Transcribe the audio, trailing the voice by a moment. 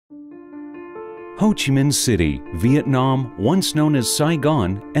Ho Chi Minh City, Vietnam, once known as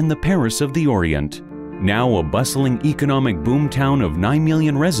Saigon and the Paris of the Orient. Now a bustling economic boomtown of 9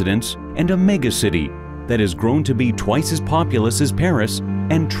 million residents and a megacity that has grown to be twice as populous as Paris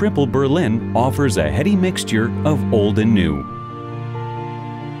and triple Berlin, offers a heady mixture of old and new.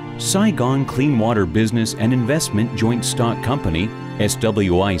 Saigon Clean Water Business and Investment Joint Stock Company,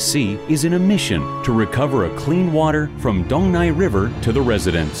 SWIC, is in a mission to recover a clean water from Dong Nai River to the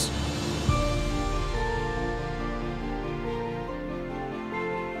residents.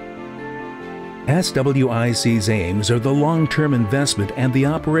 SWIC's aims are the long-term investment and the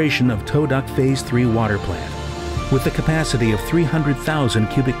operation of Thu Duc Phase 3 water plant, with a capacity of 300,000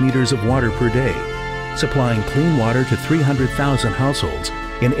 cubic meters of water per day, supplying clean water to 300,000 households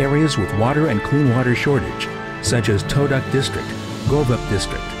in areas with water and clean water shortage, such as Thu Duc District, Go Vuc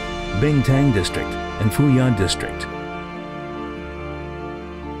District, Binh Thanh District, and Phu Yan District.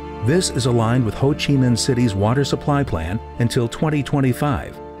 This is aligned with Ho Chi Minh City's water supply plan until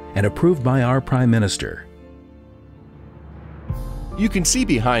 2025 and approved by our Prime Minister. You can see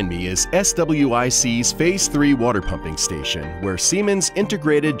behind me is SWIC's Phase 3 water pumping station, where Siemens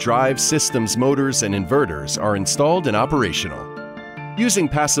integrated drive systems, motors, and inverters are installed and operational. Using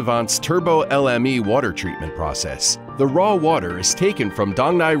Passivant's Turbo LME water treatment process, the raw water is taken from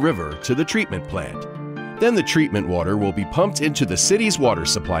Dong Nai River to the treatment plant. Then the treatment water will be pumped into the city's water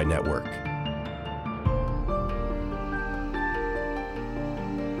supply network.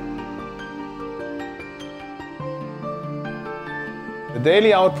 The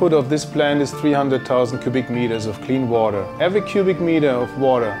daily output of this plant is 300,000 cubic meters of clean water. Every cubic meter of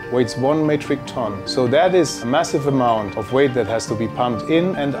water weighs 1 metric ton, so that is a massive amount of weight that has to be pumped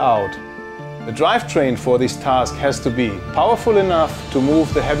in and out. The drivetrain for this task has to be powerful enough to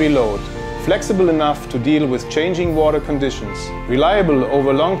move the heavy load, flexible enough to deal with changing water conditions, reliable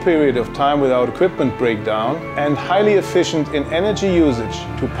over a long period of time without equipment breakdown, and highly efficient in energy usage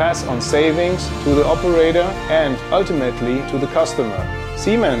to pass on savings to the operator and ultimately to the customer.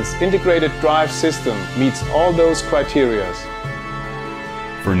 Siemens' integrated drive system meets all those criteria.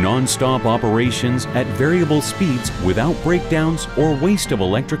 For non-stop operations at variable speeds without breakdowns or waste of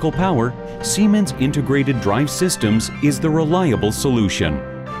electrical power, Siemens Integrated Drive Systems is the reliable solution.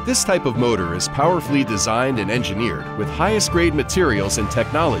 This type of motor is powerfully designed and engineered with highest grade materials and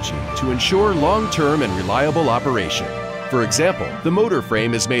technology to ensure long-term and reliable operation. For example, the motor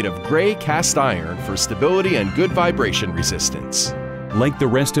frame is made of gray cast iron for stability and good vibration resistance. Like the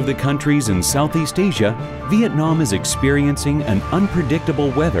rest of the countries in Southeast Asia, Vietnam is experiencing an unpredictable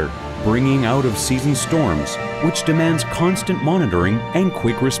weather, bringing out-of-season storms, which demands constant monitoring and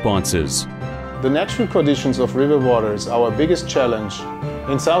quick responses. The natural conditions of river water is our biggest challenge.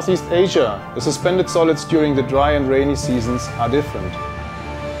 In Southeast Asia, the suspended solids during the dry and rainy seasons are different.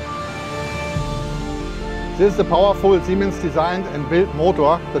 This is a powerful Siemens designed and built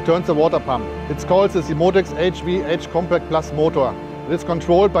motor that turns the water pump. It's called the Simotex HV Compact Plus motor. It is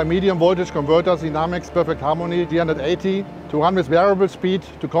controlled by medium voltage converter Dynamics Perfect Harmony D180 to run with variable speed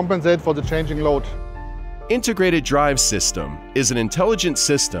to compensate for the changing load. Integrated Drive System is an intelligent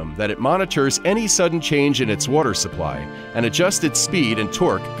system that it monitors any sudden change in its water supply and adjusts its speed and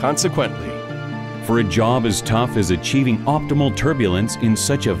torque consequently. For a job as tough as achieving optimal turbulence in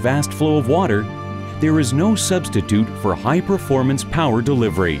such a vast flow of water, there is no substitute for high-performance power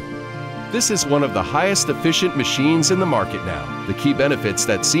delivery. This is one of the highest efficient machines in the market now. The key benefits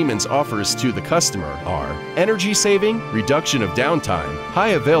that Siemens offers to the customer are energy saving, reduction of downtime,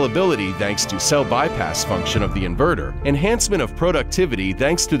 high availability thanks to cell bypass function of the inverter, enhancement of productivity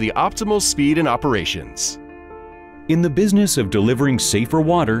thanks to the optimal speed and operations. In the business of delivering safer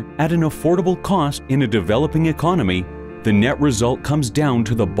water at an affordable cost in a developing economy, the net result comes down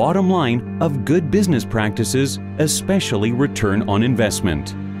to the bottom line of good business practices, especially return on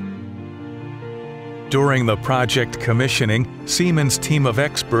investment. During the project commissioning, Siemens' team of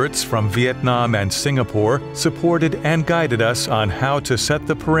experts from Vietnam and Singapore supported and guided us on how to set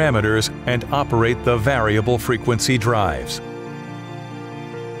the parameters and operate the variable frequency drives.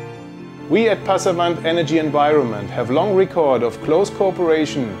 We at Passivant Energy Environment have long record of close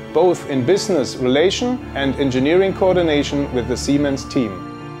cooperation both in business relation and engineering coordination with the Siemens team.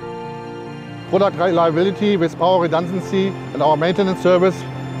 Product reliability with power redundancy and our maintenance service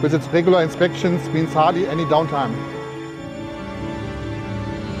with its regular inspections means hardly any downtime.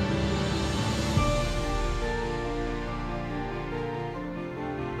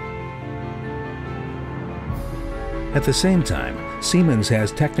 At the same time, Siemens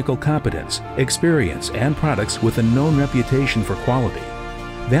has technical competence, experience, and products with a known reputation for quality.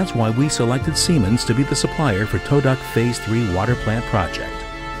 That's why we selected Siemens to be the supplier for Thu Duc Phase 3 water plant project.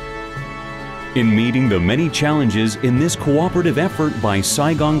 In meeting the many challenges in this cooperative effort by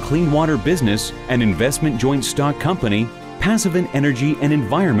Saigon Clean Water Business, an investment joint stock company, Passivant Energy and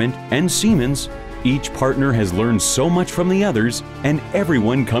Environment, and Siemens, each partner has learned so much from the others, and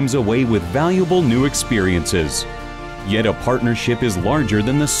everyone comes away with valuable new experiences. Yet a partnership is larger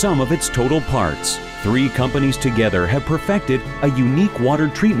than the sum of its total parts. 3 companies together have perfected a unique water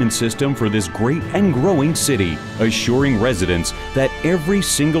treatment system for this great and growing city, assuring residents that every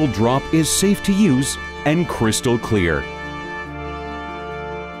single drop is safe to use and crystal clear.